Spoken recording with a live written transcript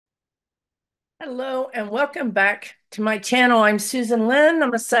Hello and welcome back to my channel. I'm Susan Lynn.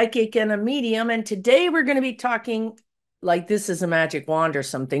 I'm a psychic and a medium, and today we're going to be talking like this is a magic wand or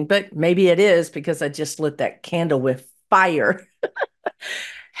something, but maybe it is because I just lit that candle with fire.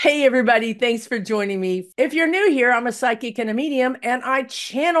 Hey everybody, thanks for joining me. If you're new here, I'm a psychic and a medium, and I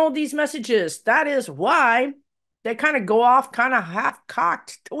channel these messages. That is why they kind of go off kind of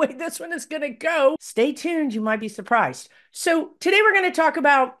half-cocked the way this one is going to go. Stay tuned, you might be surprised. So today we're going to talk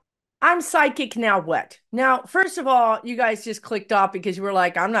about I'm psychic, now what? Now, first of all, you guys just clicked off because you were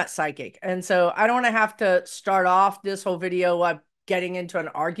like, I'm not psychic. And so I don't want to have to start off this whole video of getting into an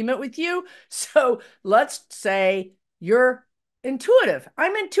argument with you. So let's say you're intuitive.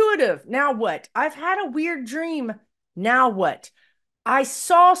 I'm intuitive. Now what? I've had a weird dream. Now what? I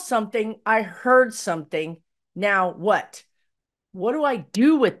saw something. I heard something. Now what? What do I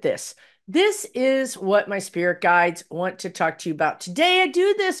do with this? This is what my spirit guides want to talk to you about today. I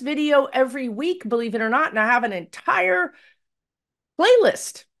do this video every week, believe it or not, and I have an entire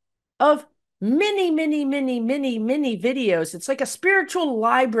playlist of many videos. It's like a spiritual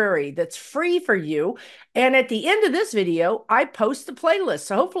library that's free for you. And at the end of this video, I post the playlist.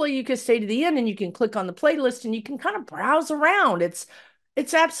 So hopefully you can stay to the end and you can click on the playlist and you can kind of browse around.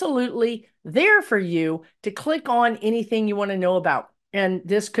 It's absolutely there for you to click on anything you want to know about. And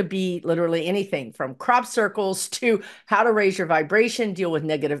this could be literally anything from crop circles to how to raise your vibration, deal with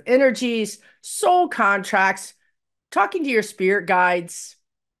negative energies, soul contracts, talking to your spirit guides,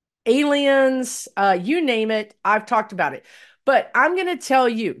 aliens, you name it. I've talked about it. But I'm going to tell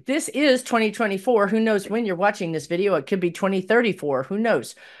you, this is 2024. Who knows when you're watching this video? It could be 2034. Who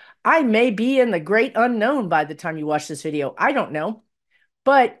knows? I may be in the great unknown by the time you watch this video. I don't know.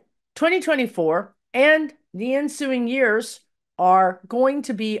 But 2024 and the ensuing years are going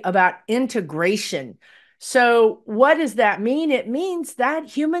to be about integration. So what does that mean? It means that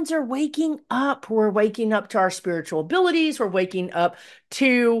humans are waking up. We're waking up to our spiritual abilities. We're waking up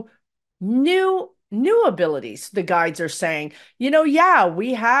to new abilities. The guides are saying,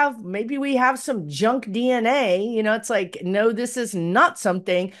 yeah, maybe we have some junk DNA. It's like, no, this is not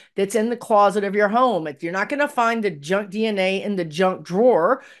something that's in the closet of your home. If you're not going to find the junk DNA in the junk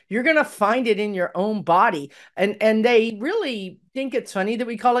drawer, you're going to find it in your own body. And they really think it's funny that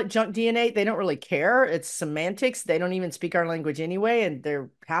we call it junk DNA. They don't really care. It's semantics. They don't even speak our language anyway. And they're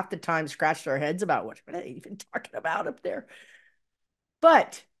half the time scratch their heads about what are they even talking about up there.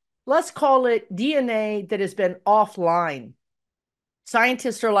 But let's call it DNA that has been offline.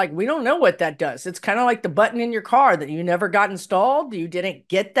 Scientists are like, we don't know what that does. It's kind of like the button in your car that you never got installed. You didn't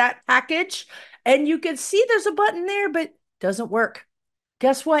get that package. And you can see there's a button there, but it doesn't work.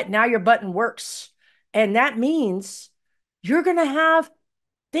 Guess what? Now your button works. And that means you're going to have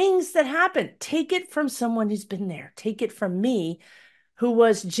things that happen. Take it from someone who's been there. Take it from me, who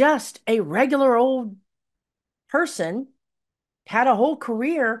was just a regular old person, had a whole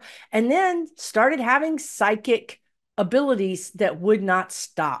career, and then started having psychic abilities that would not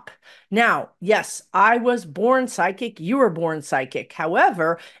stop. Now, yes, I was born psychic. You were born psychic.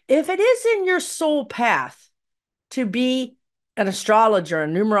 However, if it is in your soul path to be an astrologer, a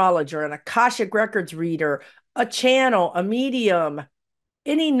numerologer, an akashic records reader, a channel, a medium,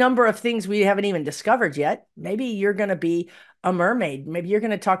 any number of things we haven't even discovered yet. Maybe you're going to be a mermaid. Maybe you're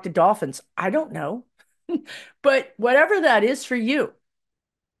going to talk to dolphins. I don't know. But whatever that is for you,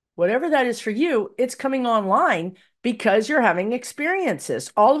 it's coming online because you're having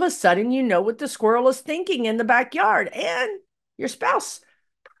experiences. All of a sudden, you know what the squirrel is thinking in the backyard, and your spouse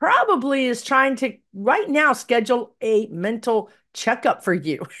probably is trying to right now schedule a mental checkup for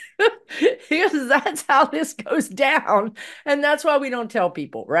you because that's how this goes down. And that's why we don't tell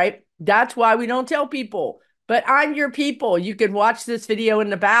people, right? That's why we don't tell people. But I'm your people. You could watch this video in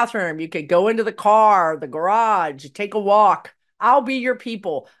the bathroom. You could go into the car, the garage, take a walk. I'll be your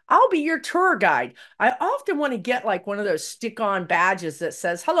people. I'll be your tour guide. I often want to get like one of those stick-on badges that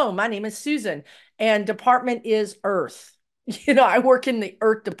says, hello, my name is Susan, and department is Earth. I work in the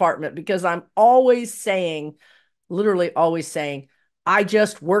Earth department because I'm always saying, literally always saying, I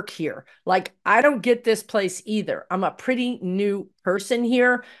just work here. Like, I don't get this place either. I'm a pretty new person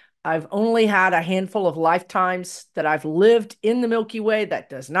here. I've only had a handful of lifetimes that I've lived in the Milky Way. That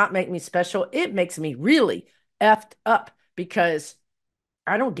does not make me special. It makes me really effed up because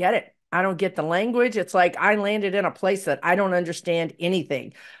I don't get it. I don't get the language. It's like I landed in a place that I don't understand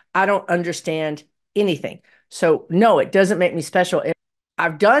anything. I don't understand anything. So no, it doesn't make me special.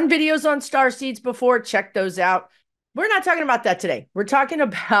 I've done videos on star seeds before. Check those out. We're not talking about that today. We're talking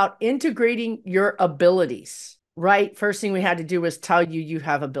about integrating your abilities, right? First thing we had to do was tell you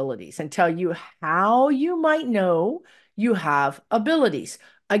have abilities and tell you how you might know you have abilities.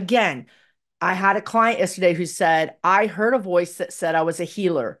 Again, I had a client yesterday who said, I heard a voice that said I was a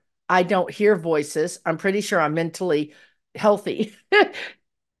healer. I don't hear voices. I'm pretty sure I'm mentally healthy.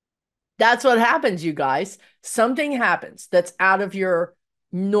 That's what happens, you guys. Something happens that's out of your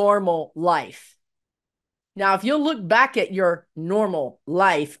normal life. Now, if you'll look back at your normal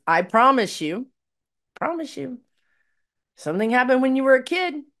life, I promise you, something happened when you were a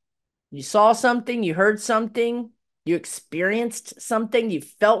kid. You saw something, you heard something, you experienced something, you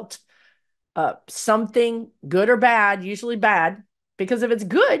felt something, good or bad, usually bad, because if it's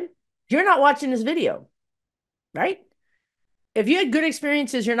good, you're not watching this video, right? If you had good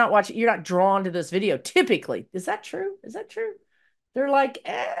experiences, you're not drawn to this video typically. Is that true? Is that true? They're like,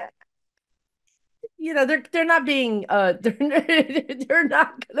 they're not being they're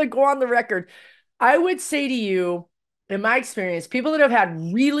not gonna go on the record. I would say to you, in my experience, people that have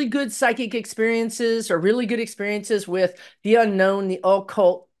had really good psychic experiences or really good experiences with the unknown, the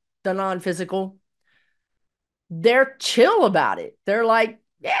occult, the non-physical, they're chill about it. They're like,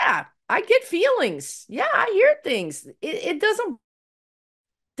 yeah, I get feelings. Yeah, I hear things. It doesn't,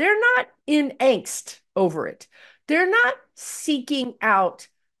 they're not in angst over it. They're not seeking out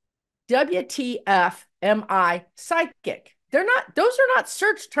WTF am I psychic. They're not, those are not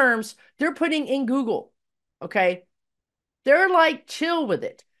search terms they're putting in Google. Okay. They're like chill with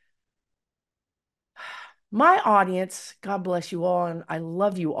it. My audience, God bless you all, and I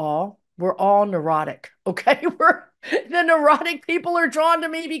love you all. We're all neurotic. Okay. The neurotic people are drawn to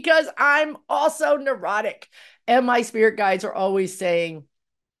me because I'm also neurotic. And my spirit guides are always saying,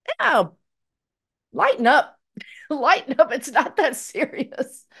 oh, lighten up. Lighten up. It's not that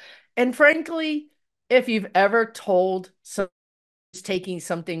serious. And frankly, if you've ever told someone who's taking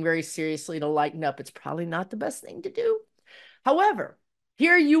something very seriously to lighten up, it's probably not the best thing to do. However,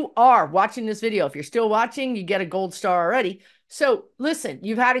 here you are watching this video. If you're still watching, you get a gold star already. So listen,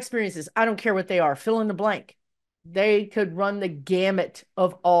 you've had experiences. I don't care what they are. Fill in the blank. They could run the gamut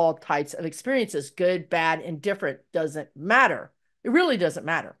of all types of experiences. Good, bad, indifferent. Doesn't matter. It really doesn't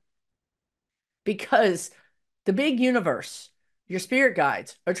matter. Because the big universe, your spirit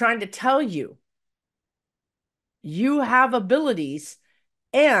guides, are trying to tell you you have abilities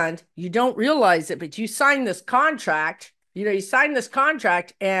and you don't realize it, but you sign this contract. You sign this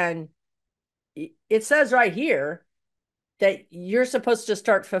contract and it says right here that you're supposed to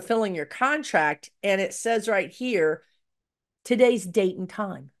start fulfilling your contract. And it says right here, today's date and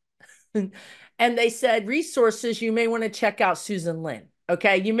time. And they said resources, you may want to check out Susan Lynn.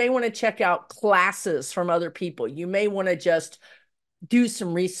 Okay. You may want to check out classes from other people. You may want to just do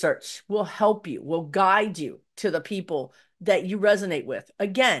some research. We'll help you. We'll guide you to the people that you resonate with.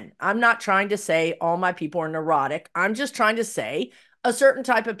 Again, I'm not trying to say all my people are neurotic. I'm just trying to say a certain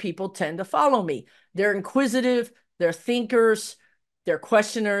type of people tend to follow me. They're inquisitive, they're thinkers, they're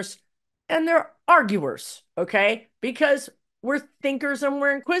questioners, and they're arguers, okay? Because we're thinkers and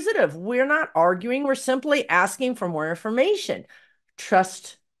we're inquisitive. We're not arguing. We're simply asking for more information.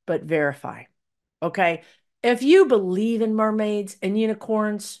 Trust but verify, okay? If you believe in mermaids and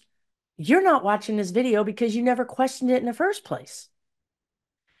unicorns, you're not watching this video because you never questioned it in the first place.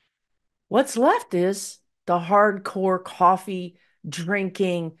 What's left is the hardcore coffee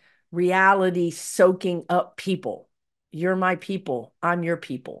drinking, reality soaking up people. You're my people. I'm your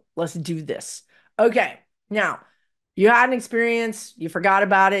people. Let's do this. Okay. Now, you had an experience, you forgot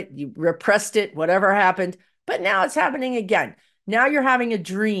about it, you repressed it, whatever happened, but now it's happening again. Now you're having a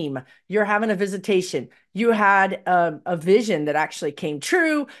dream. You're having a visitation. You had a vision that actually came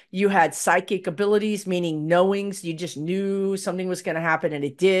true. You had psychic abilities, meaning knowings. You just knew something was going to happen and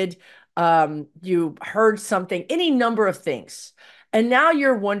it did. You heard something, any number of things. And now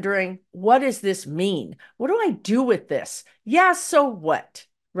you're wondering, what does this mean? What do I do with this? Yeah, so what?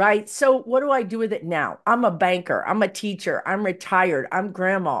 Right? So what do I do with it now? I'm a banker. I'm a teacher. I'm retired. I'm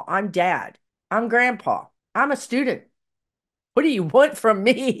grandma. I'm dad. I'm grandpa. I'm a student. What do you want from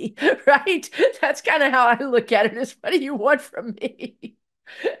me? Right? That's kind of how I look at it is, what do you want from me?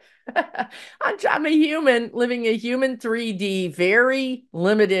 I'm a human living a human 3D, very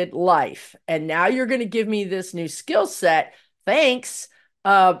limited life. And now you're going to give me this new skill set. Thanks.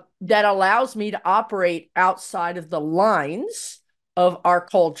 That allows me to operate outside of the lines of our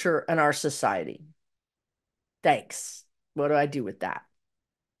culture and our society. Thanks. What do I do with that?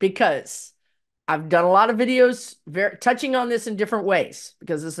 Because I've done a lot of videos touching on this in different ways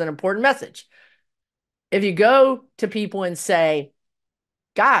because it's an important message. If you go to people and say,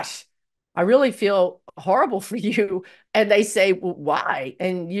 gosh, I really feel horrible for you. And they say, well, why?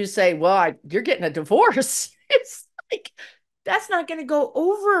 And you say, well, you're getting a divorce. It's like, That's not going to go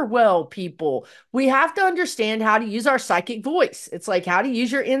over well, people. We have to understand how to use our psychic voice. It's like how to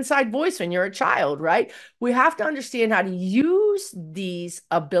use your inside voice when you're a child, right? We have to understand how to use these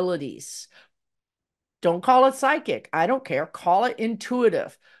abilities. Don't call it psychic. I don't care. Call it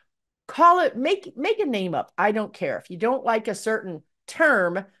intuitive. Call it, make a name up. I don't care. If you don't like a certain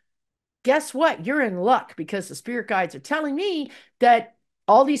term, guess what? You're in luck because the spirit guides are telling me that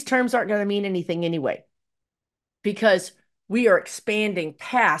all these terms aren't going to mean anything anyway, because we are expanding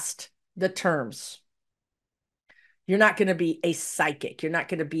past the terms. You're not going to be a psychic. You're not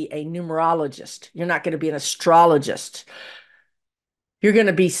going to be a numerologist. You're not going to be an astrologist. You're going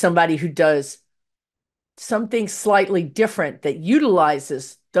to be somebody who does something slightly different that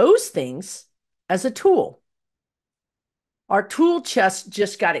utilizes those things as a tool. Our tool chest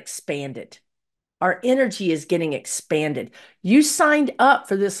just got expanded. Our energy is getting expanded. You signed up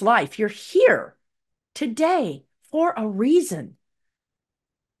for this life. You're here today for a reason.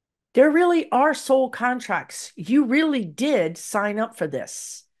 There really are soul contracts. You really did sign up for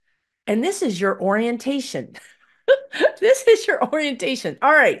this. And this is your orientation. This is your orientation.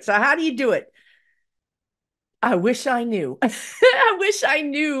 All right. So, how do you do it? I wish I knew. I wish I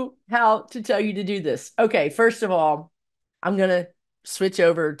knew how to tell you to do this. Okay. First of all, I'm going to switch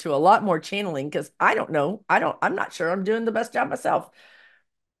over to a lot more channeling because I don't know. I'm not sure I'm doing the best job myself.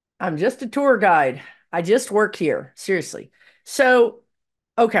 I'm just a tour guide. I just work here. Seriously. So,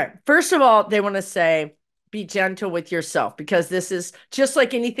 okay. First of all, they want to say be gentle with yourself because this is just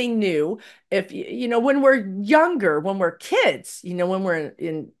like anything new. If when we're younger, when we're kids, when we're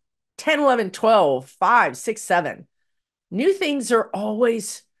in 10, 11, 12, 5, 6, 7, new things are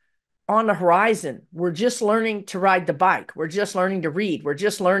always on the horizon. We're just learning to ride the bike. We're just learning to read. We're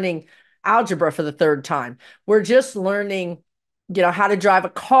just learning algebra for the third time. We're just learning, how to drive a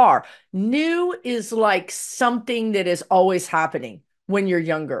car. New is like something that is always happening when you're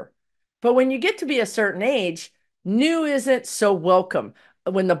younger. But when you get to be a certain age, new isn't so welcome.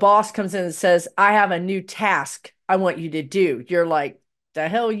 When the boss comes in and says, I have a new task I want you to do, you're like, the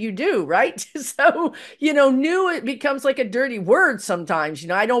hell you do, right? So, new, it becomes like a dirty word sometimes.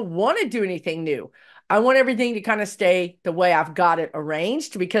 I don't want to do anything new. I want everything to kind of stay the way I've got it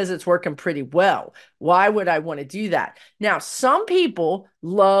arranged because it's working pretty well. Why would I want to do that? Now, some people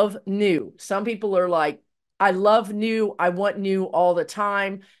love new. Some people are like, I love new. I want new all the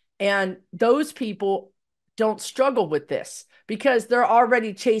time. And those people don't struggle with this because they're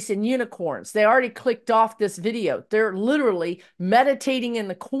already chasing unicorns. They already clicked off this video. They're literally meditating in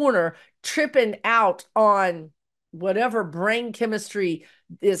the corner, tripping out on whatever brain chemistry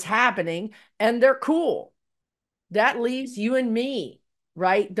is happening, and they're cool. That leaves you and me,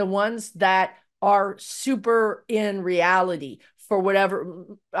 right? The ones that are super in reality for whatever,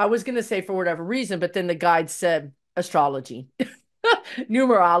 I was going to say for whatever reason, but then the guide said astrology.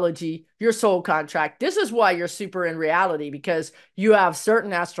 Numerology, your soul contract. This is why you're super in reality because you have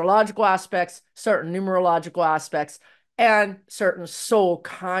certain astrological aspects, certain numerological aspects, and certain soul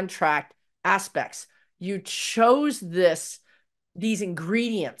contract aspects. You chose these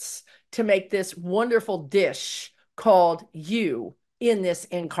ingredients to make this wonderful dish called you in this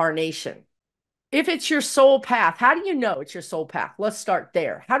incarnation. If it's your soul path, how do you know it's your soul path? Let's start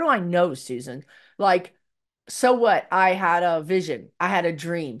there. How do I know, Susan? Like, so what? I had a vision. I had a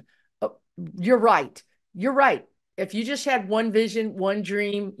dream. Oh, you're right. You're right. If you just had one vision, one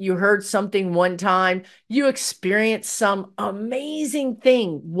dream, you heard something one time, you experienced some amazing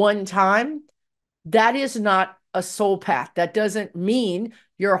thing one time, that is not a soul path. That doesn't mean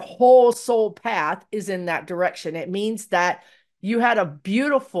your whole soul path is in that direction. It means that you had a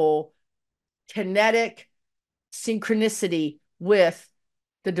beautiful kinetic synchronicity with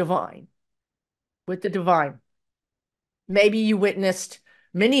the divine, with the divine. Maybe you witnessed,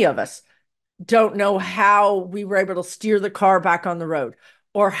 many of us don't know how we were able to steer the car back on the road,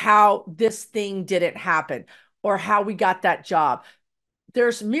 or how this thing didn't happen, or how we got that job.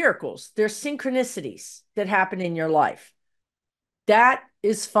 There's miracles, there's synchronicities that happen in your life. That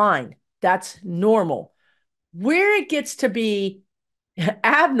is fine. That's normal. Where it gets to be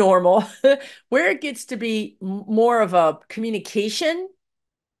abnormal, where it gets to be more of a communication,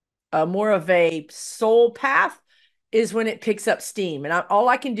 more of a soul path, is when it picks up steam. And all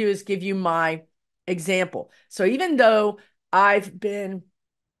I can do is give you my example. So even though I've been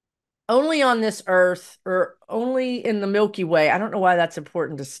only on this earth or only in the Milky Way, I don't know why that's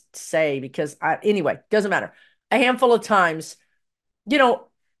important to say because anyway, doesn't matter. A handful of times, you know,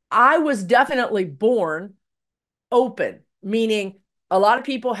 I was definitely born open, meaning a lot of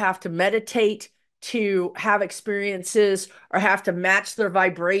people have to meditate to have experiences or have to match their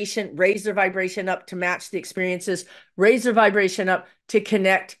vibration, raise their vibration up to match the experiences, raise their vibration up to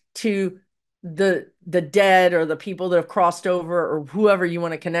connect to the dead or the people that have crossed over or whoever you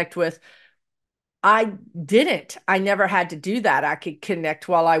want to connect with. I didn't. I never had to do that. I could connect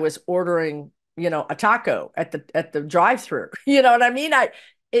while I was ordering, a taco at the drive-through. You know what I mean?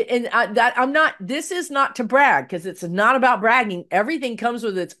 I'm not, this is not to brag because it's not about bragging. Everything comes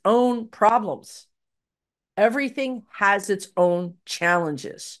with its own problems. Everything has its own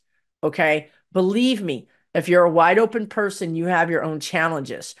challenges. Okay. Believe me, if you're a wide open person, you have your own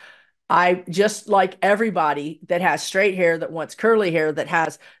challenges. I just like everybody that has straight hair, that wants curly hair, that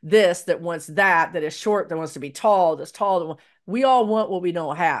has this, that wants that, that is short, that wants to be tall, that's tall. We all want what we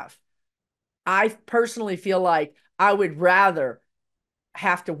don't have. I personally feel like I would rather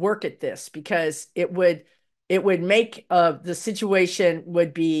have to work at this because it would make the situation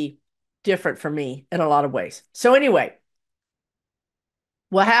would be different for me in a lot of ways. So anyway,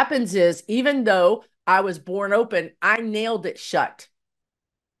 what happens is even though I was born open, I nailed it shut.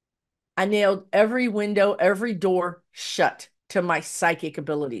 I nailed every window, every door shut to my psychic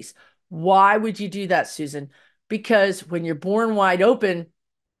abilities. Why would you do that, Susan? Because when you're born wide open,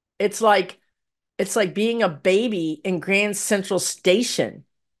 it's like being a baby in Grand Central Station.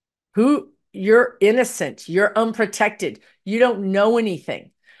 You're innocent, you're unprotected, you don't know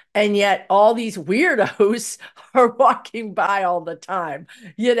anything. And yet all these weirdos are walking by all the time.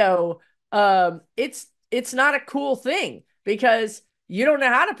 It's not a cool thing because you don't know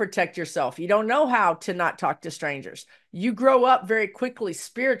how to protect yourself. You don't know how to not talk to strangers. You grow up very quickly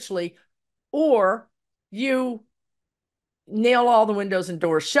spiritually, or you nail all the windows and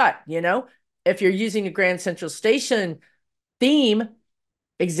doors shut. If you're using a Grand Central Station theme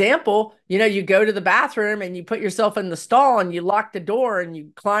example, you go to the bathroom and you put yourself in the stall and you lock the door and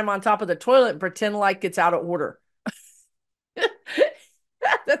you climb on top of the toilet and pretend like it's out of order.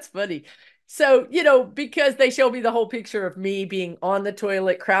 That's funny. So, because they show me the whole picture of me being on the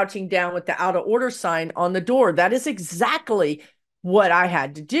toilet, crouching down with the out of order sign on the door. That is exactly what I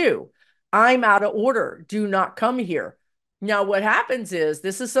had to do. I'm out of order. Do not come here. Now, what happens is,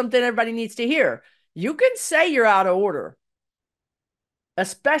 this is something everybody needs to hear. You can say you're out of order,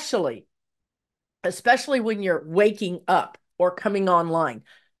 especially when you're waking up or coming online.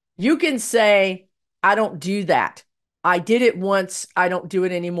 You can say, I don't do that. I did it once. I don't do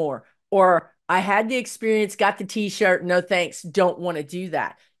it anymore. Or I had the experience, got the t-shirt. No, thanks. Don't want to do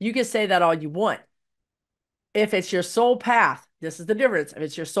that. You can say that all you want. If it's your soul path, this is the difference. If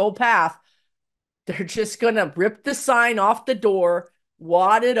it's your soul path, they're just going to rip the sign off the door,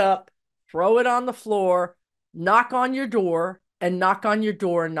 wad it up, throw it on the floor, knock on your door, and knock on your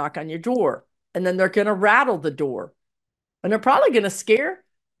door and knock on your door. And then they're going to rattle the door. And they're probably going to scare,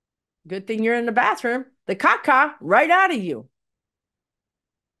 good thing you're in the bathroom, the caca right out of you.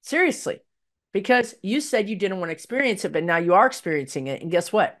 Seriously. Because you said you didn't want to experience it, but now you are experiencing it. And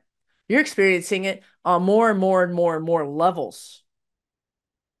guess what? You're experiencing it on more and more and more and more levels.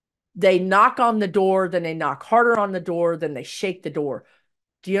 They knock on the door, then they knock harder on the door, then they shake the door.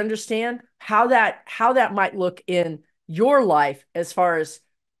 Do you understand how that might look in your life as far as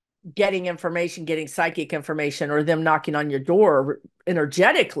getting information, getting psychic information, or them knocking on your door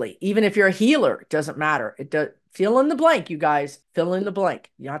energetically? Even if you're a healer, it doesn't matter. It does. Fill in the blank, you guys. Fill in the blank.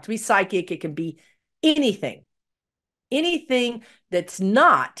 You don't have to be psychic. It can be anything that's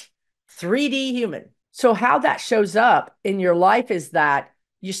not 3D human. So how that shows up in your life is that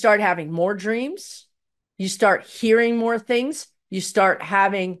you start having more dreams. You start hearing more things. You start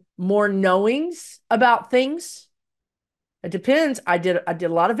having more knowings about things. It depends. I did a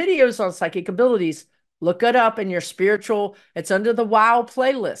lot of videos on psychic abilities. Look it up in your spiritual. It's under the WOW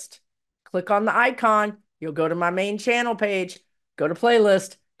playlist. Click on the icon. You'll go to my main channel page. Go to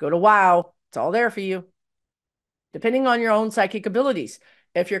playlist. Go to WOW. It's all there for you. Depending on your own psychic abilities.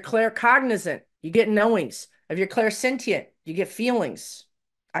 If you're claircognizant, you get knowings. If you're clairsentient, you get feelings.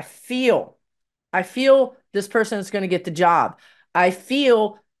 I feel this person is going to get the job. I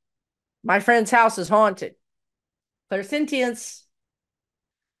feel my friend's house is haunted. Clairsentience.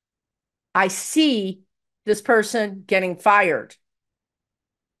 I see this person getting fired.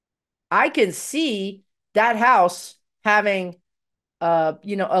 I can see that house having a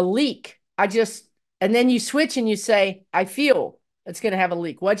leak. And then you switch and you say, I feel it's going to have a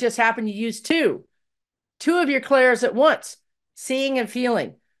leak. What just happened? You used two of your clairs at once, seeing and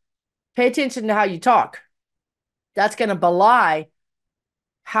feeling. Pay attention to how you talk. That's going to belie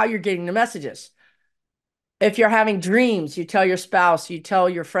how you're getting the messages. If you're having dreams, you tell your spouse, you tell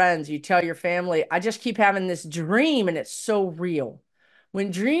your friends, you tell your family, I just keep having this dream and it's so real.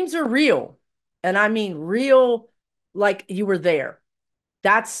 When dreams are real, And I mean real, like you were there.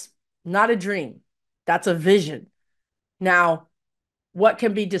 That's not a dream. That's a vision. Now, what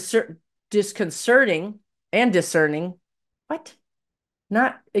can be disconcerting and discerning? What?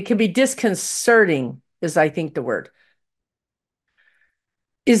 Not, it can be disconcerting, is I think the word,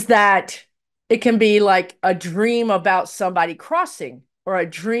 is that it can be like a dream about somebody crossing, or a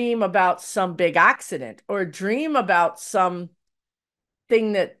dream about some big accident, or a dream about something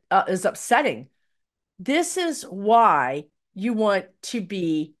that is upsetting. This is why you want to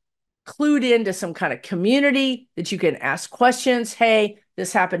be clued into some kind of community that you can ask questions. Hey,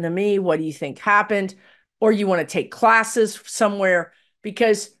 this happened to me. What do you think happened? Or you want to take classes somewhere,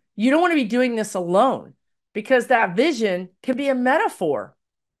 because you don't want to be doing this alone, because that vision can be a metaphor.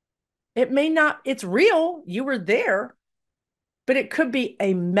 It may not, it's real. You were there, but it could be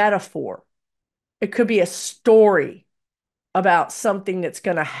a metaphor. It could be a story about something that's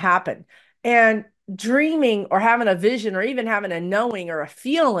going to happen. And dreaming or having a vision or even having a knowing or a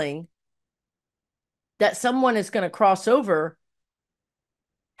feeling that someone is going to cross over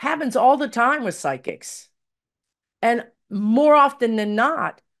happens all the time with psychics. And more often than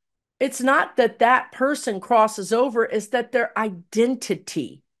not, it's not that that person crosses over, it's that their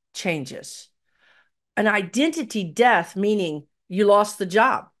identity changes. An identity death, meaning you lost the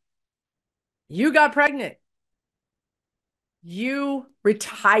job, you got pregnant, you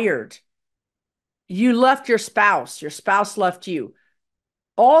retired, you left your spouse left you.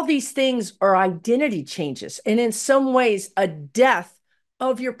 All these things are identity changes, and in some ways, a death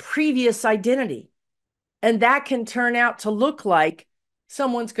of your previous identity. And that can turn out to look like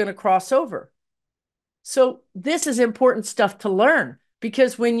someone's going to cross over. So, this is important stuff to learn,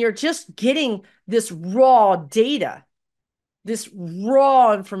 because when you're just getting this raw data, this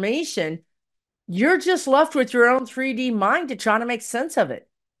raw information, you're just left with your own 3D mind to try to make sense of it.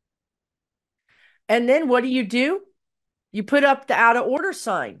 And then what do? You put up the out of order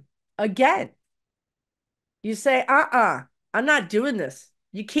sign again. You say, I'm not doing this.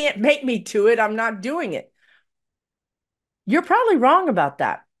 You can't make me do it. I'm not doing it. You're probably wrong about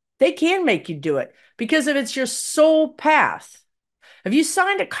that. They can make you do it, because if it's your soul path, have you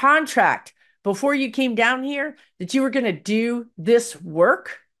signed a contract before you came down here that you were going to do this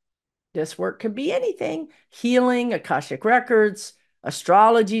work? This work could be anything: healing, akashic records,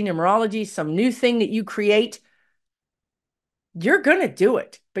 astrology, numerology, some new thing that you create. You're going to do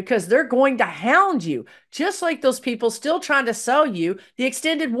it, because they're going to hound you, just like those people still trying to sell you the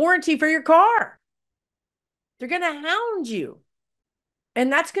extended warranty for your car. They're going to hound you.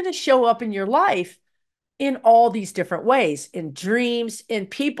 And that's going to show up in your life in all these different ways, in dreams, in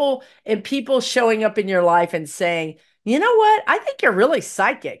people showing up in your life and saying, you know what? I think you're really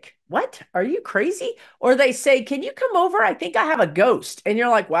psychic. What? Are you crazy? Or they say, can you come over? I think I have a ghost. And you're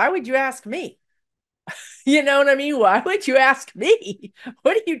like, why would you ask me? You know what I mean? Why would you ask me?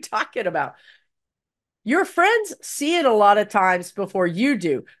 What are you talking about? Your friends see it a lot of times before you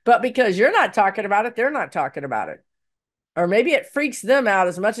do, but because you're not talking about it, they're not talking about it. Or maybe it freaks them out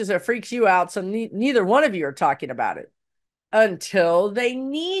as much as it freaks you out, so neither one of you are talking about it until they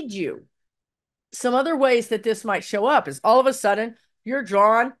need you. Some other ways that this might show up is all of a sudden you're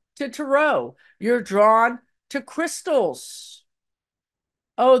drawn to tarot, you're drawn to crystals.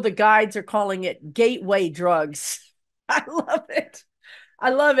 Oh, the guides are calling it gateway drugs. I love it.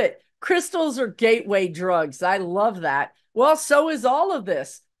 I love it. Crystals are gateway drugs. I love that. Well, so is all of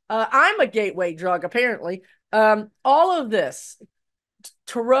this. I'm a gateway drug, apparently. All of this: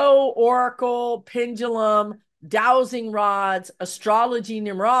 tarot, oracle, pendulum, dowsing rods, astrology,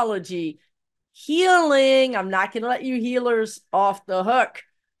 numerology, healing. I'm not going to let you healers off the hook.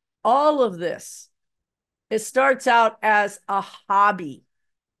 All of this. It starts out as a hobby.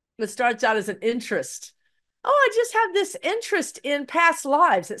 It starts out as an interest. Oh, I just have this interest in past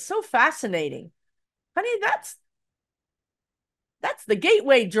lives. It's so fascinating. Honey, that's the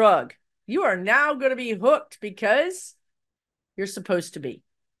gateway drug. You are now going to be hooked because you're supposed to be.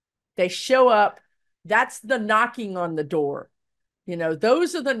 They show up. That's the knocking on the door. You know,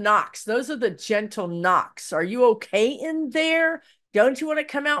 those are the knocks. Those are the gentle knocks. Are you okay in there? Don't you want to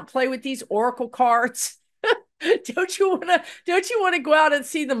come out and play with these oracle cards? Don't you want to go out and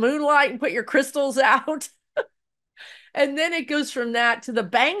see the moonlight and put your crystals out? And then it goes from that to the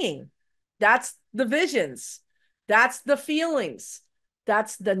banging. That's the visions. That's the feelings.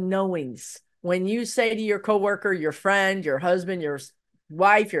 That's the knowings. When you say to your coworker, your friend, your husband, your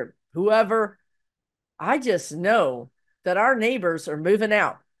wife, your whoever, I just know that our neighbors are moving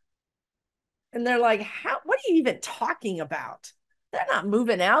out. And they're like, what are you even talking about? They're not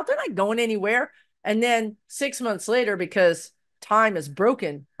moving out. They're not going anywhere. And then 6 months later, because time is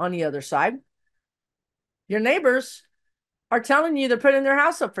broken on the other side, Your neighbors are telling you they're putting their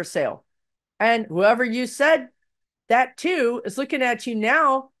house up for sale. And whoever you said that to is looking at you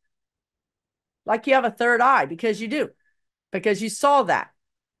now like you have a third eye, because you do, because you saw that.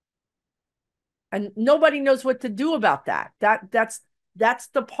 And nobody knows what to do about that. That's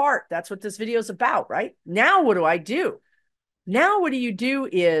the part. That's what this video is about, right? Now, what do I do? Now, what you do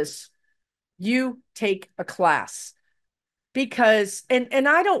is you take a class, because, and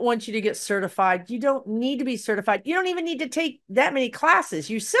I don't want you to get certified. You don't need to be certified. You don't even need to take that many classes.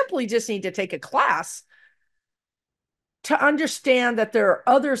 You simply just need to take a class to understand that there are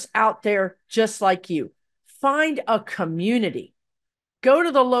others out there just like you. Find a community. Go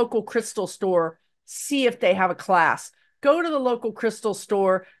to the local crystal store, see if they have a class. Go to the local crystal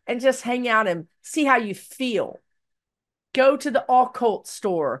store and just hang out and see how you feel. Go to the occult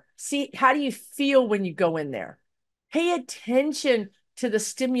store. See, how do you feel when you go in there? Pay attention to the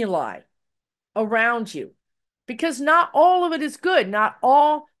stimuli around you, because not all of it is good. Not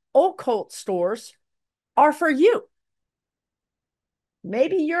all occult stores are for you.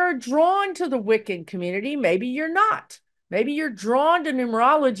 Maybe you're drawn to the Wiccan community. Maybe you're not. Maybe you're drawn to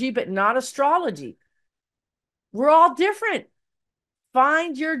numerology, but not astrology. We're all different.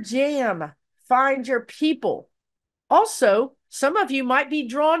 Find your jam. Find your people. Also, some of you might be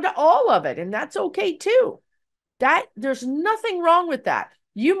drawn to all of it, and that's okay too. There's nothing wrong with that.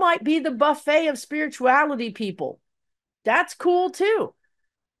 You might be the buffet of spirituality people. That's cool too.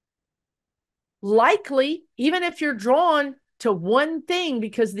 Likely, even if you're drawn to one thing,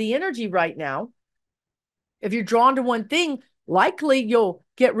 because the energy right now, if you're drawn to one thing, likely you'll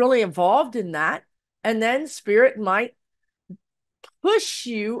get really involved in that. And then spirit might push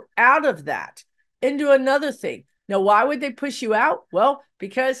you out of that into another thing. Now, why would they push you out? Well,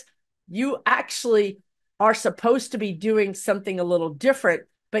 because you actually are supposed to be doing something a little different,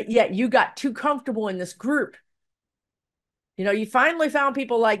 but yet you got too comfortable in this group. You know, you finally found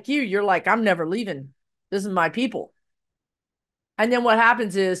people like you. You're like, I'm never leaving. This is my people. And then what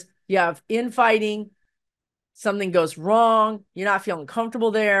happens is you have infighting, something goes wrong, you're not feeling comfortable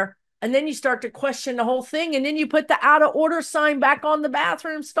there, and then you start to question the whole thing, and then you put the out of order sign back on the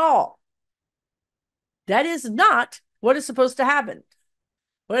bathroom stall. That is not what is supposed to happen.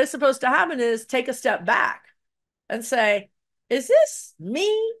 What is supposed to happen is take a step back and say, is this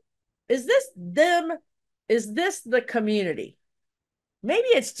me? Is this them? Is this the community? Maybe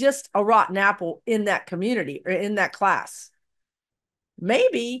it's just a rotten apple in that community or in that class.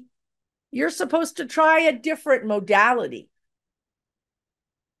 Maybe you're supposed to try a different modality.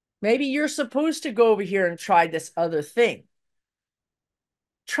 Maybe you're supposed to go over here and try this other thing.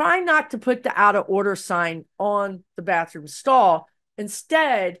 Try not to put the out of order sign on the bathroom stall.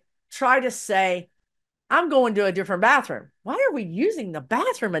 Instead, try to say, I'm going to a different bathroom. Why are we using the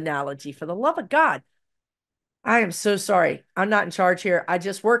bathroom analogy, for the love of God? I am so sorry. I'm not in charge here. I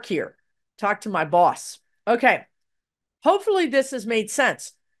just work here. Talk to my boss. Okay. Hopefully this has made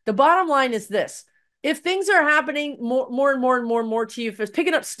sense. The bottom line is this. If things are happening more and more to you, if it's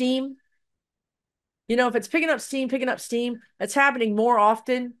picking up steam, you know, if it's picking up steam, it's happening more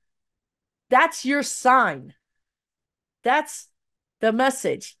often, that's your sign. That's the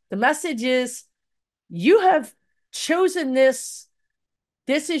message. The message is you have chosen this.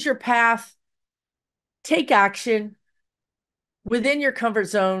 This is your path. Take action within your comfort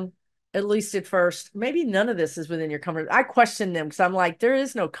zone, at least at first. Maybe none of this is within your comfort. I question them because I'm like, there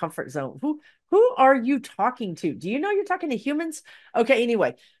is no comfort zone. Who are you talking to? Do you know you're talking to humans? Okay,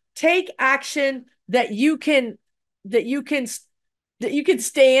 anyway, take action that you can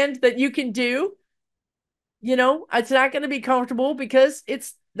stand, that you can do. You know, it's not going to be comfortable because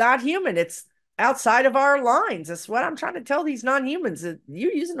it's not human. It's outside of our lines. That's what I'm trying to tell these non-humans.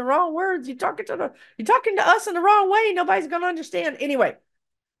 You're using the wrong words. You're talking to us in the wrong way. Nobody's going to understand. Anyway,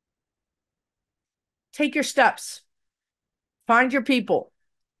 take your steps. Find your people.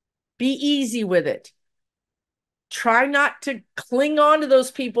 Be easy with it. Try not to cling on to those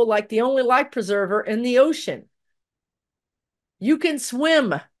people like the only life preserver in the ocean. You can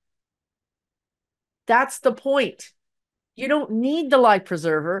swim. That's the point. You don't need the life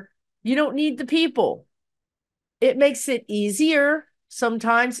preserver. You don't need the people. It makes it easier.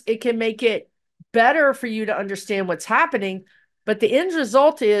 Sometimes it can make it better for you to understand what's happening. But the end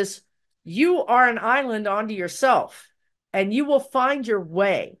result is you are an island onto yourself, and you will find your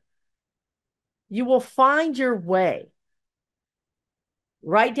way. You will find your way.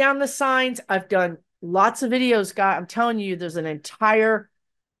 Write down the signs. I've done lots of videos, guys. I'm telling you, there's an entire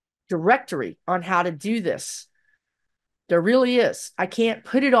directory on how to do this. There really is. I can't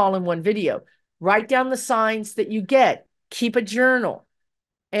put it all in one video. Write down the signs that you get. Keep a journal.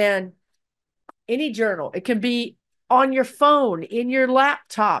 And Any journal. It can be on your phone, in your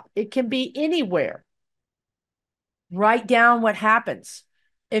laptop. It can be anywhere. Write down what happens.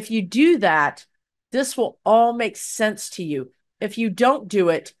 If you do that, this will all make sense to you. If you don't do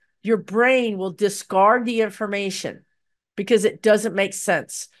it, your brain will discard the information because it doesn't make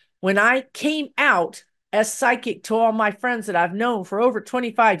sense. When I came out as psychic to all my friends that I've known for over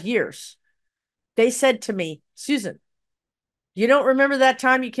 25 years, they said to me, Susan, you don't remember that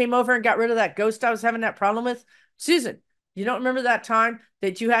time you came over and got rid of that ghost I was having that problem with? Susan, you don't remember that time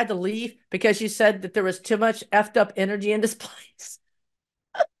that you had to leave because you said that there was too much effed up energy in this place?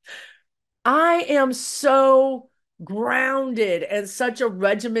 I am so grounded and such a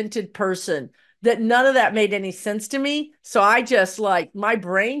regimented person that none of that made any sense to me. So I just like, my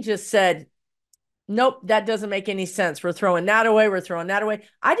brain just said, nope, that doesn't make any sense. We're throwing that away. We're throwing that away.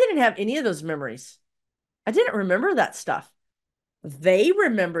 I didn't have any of those memories. I didn't remember that stuff. They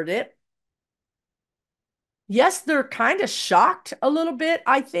remembered it. Yes, they're kind of shocked a little bit.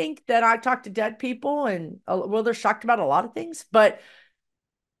 I think that I talk to dead people and, well, they're shocked about a lot of things, but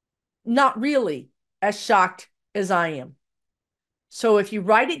not really as shocked as I am. So if you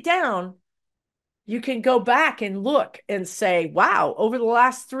write it down, you can go back and look and say, wow, over the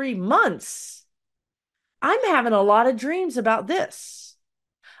last 3 months, I'm having a lot of dreams about this.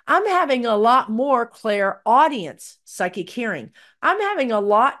 I'm having a lot more clairaudience, psychic hearing. I'm having a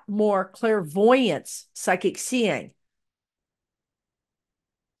lot more clairvoyance, psychic seeing.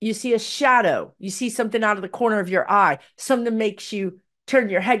 You see a shadow. You see something out of the corner of your eye. Something makes you turn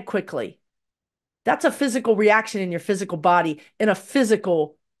your head quickly. That's a physical reaction in your physical body, in a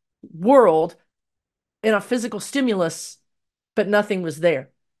physical world, in a physical stimulus, but nothing was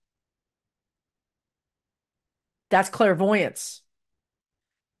there. That's clairvoyance,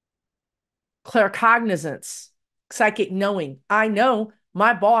 claircognizance, psychic knowing. I know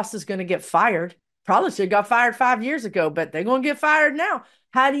my boss is going to get fired. Probably should have got fired 5 years ago, but they're going to get fired now.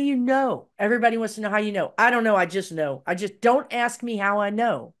 How do you know? Everybody wants to know how you know. I don't know. I just know. I just don't ask me how I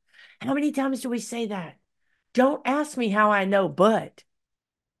know. How many times do we say that? Don't ask me how I know, but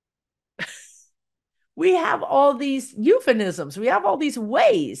we have all these euphemisms. We have all these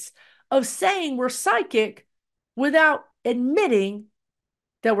ways of saying we're psychic without admitting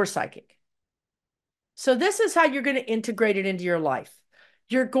that we're psychic. So this is how you're going to integrate it into your life.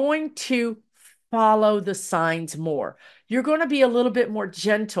 You're going to follow the signs more. You're going to be a little bit more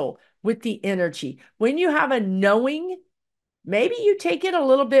gentle with the energy. When you have a knowing, maybe you take it a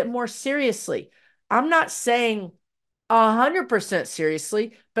little bit more seriously. I'm not saying 100%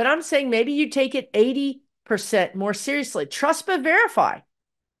 seriously, but I'm saying maybe you take it 80% more seriously. Trust but verify.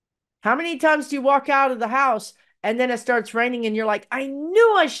 How many times do you walk out of the house and then it starts raining and you're like, I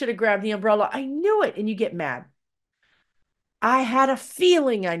knew I should have grabbed the umbrella. I knew it. And you get mad. I had a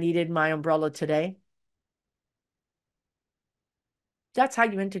feeling I needed my umbrella today. That's how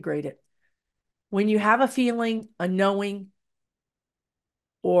you integrate it. When you have a feeling, a knowing,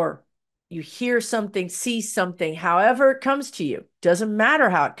 or you hear something, see something, however it comes to you, doesn't matter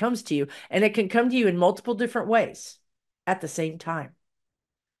how it comes to you, and it can come to you in multiple different ways at the same time.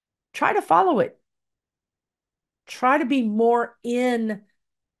 Try to follow it. Try to be more in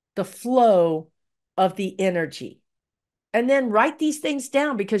the flow of the energy. And then write these things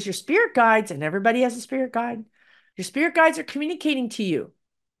down because your spirit guides, and everybody has a spirit guide, your spirit guides are communicating to you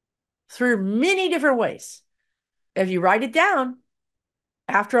through many different ways. If you write it down,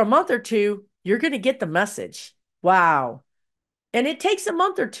 after a month or two, you're going to get the message. Wow. And it takes a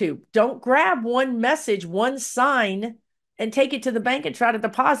month or two. Don't grab one message, one sign, and take it to the bank and try to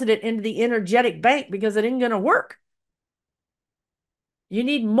deposit it into the energetic bank because it ain't going to work. You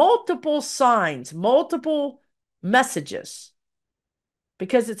need multiple signs, multiple messages,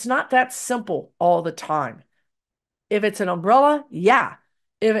 because it's not that simple all the time. If it's an umbrella, yeah.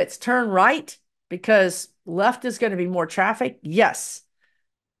 If it's turn right because left is going to be more traffic, yes.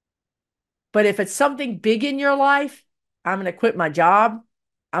 But if it's something big in your life, I'm going to quit my job.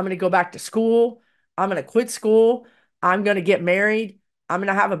 I'm going to go back to school. I'm going to quit school. I'm going to get married. I'm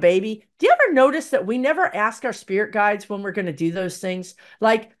going to have a baby. Do you ever notice that we never ask our spirit guides when we're going to do those things?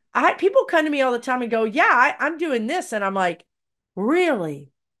 Like, people come to me all the time and go, yeah, I'm doing this. And I'm like,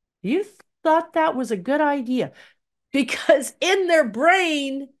 really? You thought that was a good idea? Because in their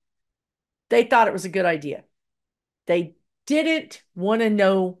brain, they thought it was a good idea. They didn't want to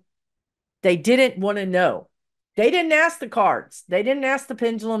know. They didn't want to know. They didn't ask the cards. They didn't ask the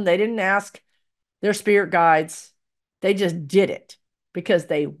pendulum. They didn't ask their spirit guides. They just did it because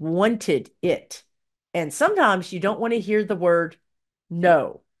they wanted it. And sometimes you don't want to hear the word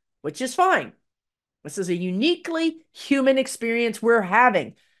no, which is fine. This is a uniquely human experience we're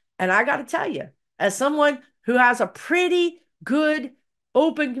having. And I got to tell you, as someone who has a pretty good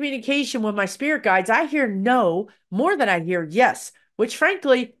open communication with my spirit guides, I hear no more than I hear yes, which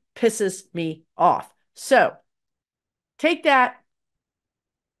frankly pisses me off. So take that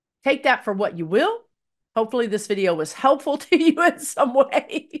for what you will. Hopefully this video was helpful to you in some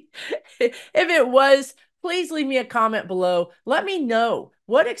way. If it was, please leave me a comment below. Let me know,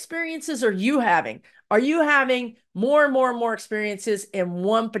 what experiences are you having? Are you having more and more experiences in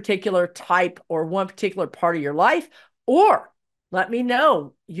one particular type or one particular part of your life? Or let me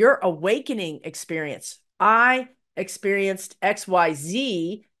know your awakening experience. I experienced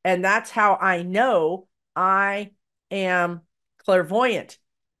XYZ, and that's how I know I am clairvoyant.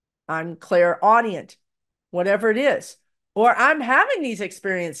 I'm clairaudient, whatever it is. Or I'm having these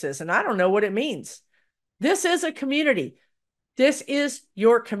experiences and I don't know what it means. This is a community. This is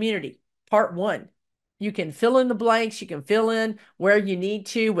your community. Part 1. You can fill in the blanks. You can fill in where you need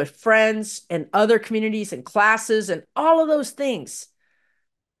to with friends and other communities and classes and all of those things.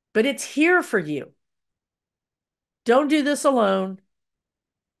 But it's here for you. Don't do this alone.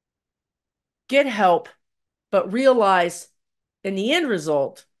 Get help, but realize in the end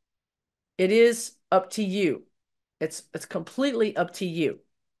result, it is up to you. It's completely up to you.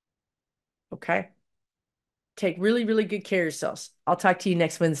 Okay? Take really, really good care of yourselves. I'll talk to you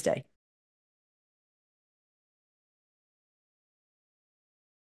next Wednesday.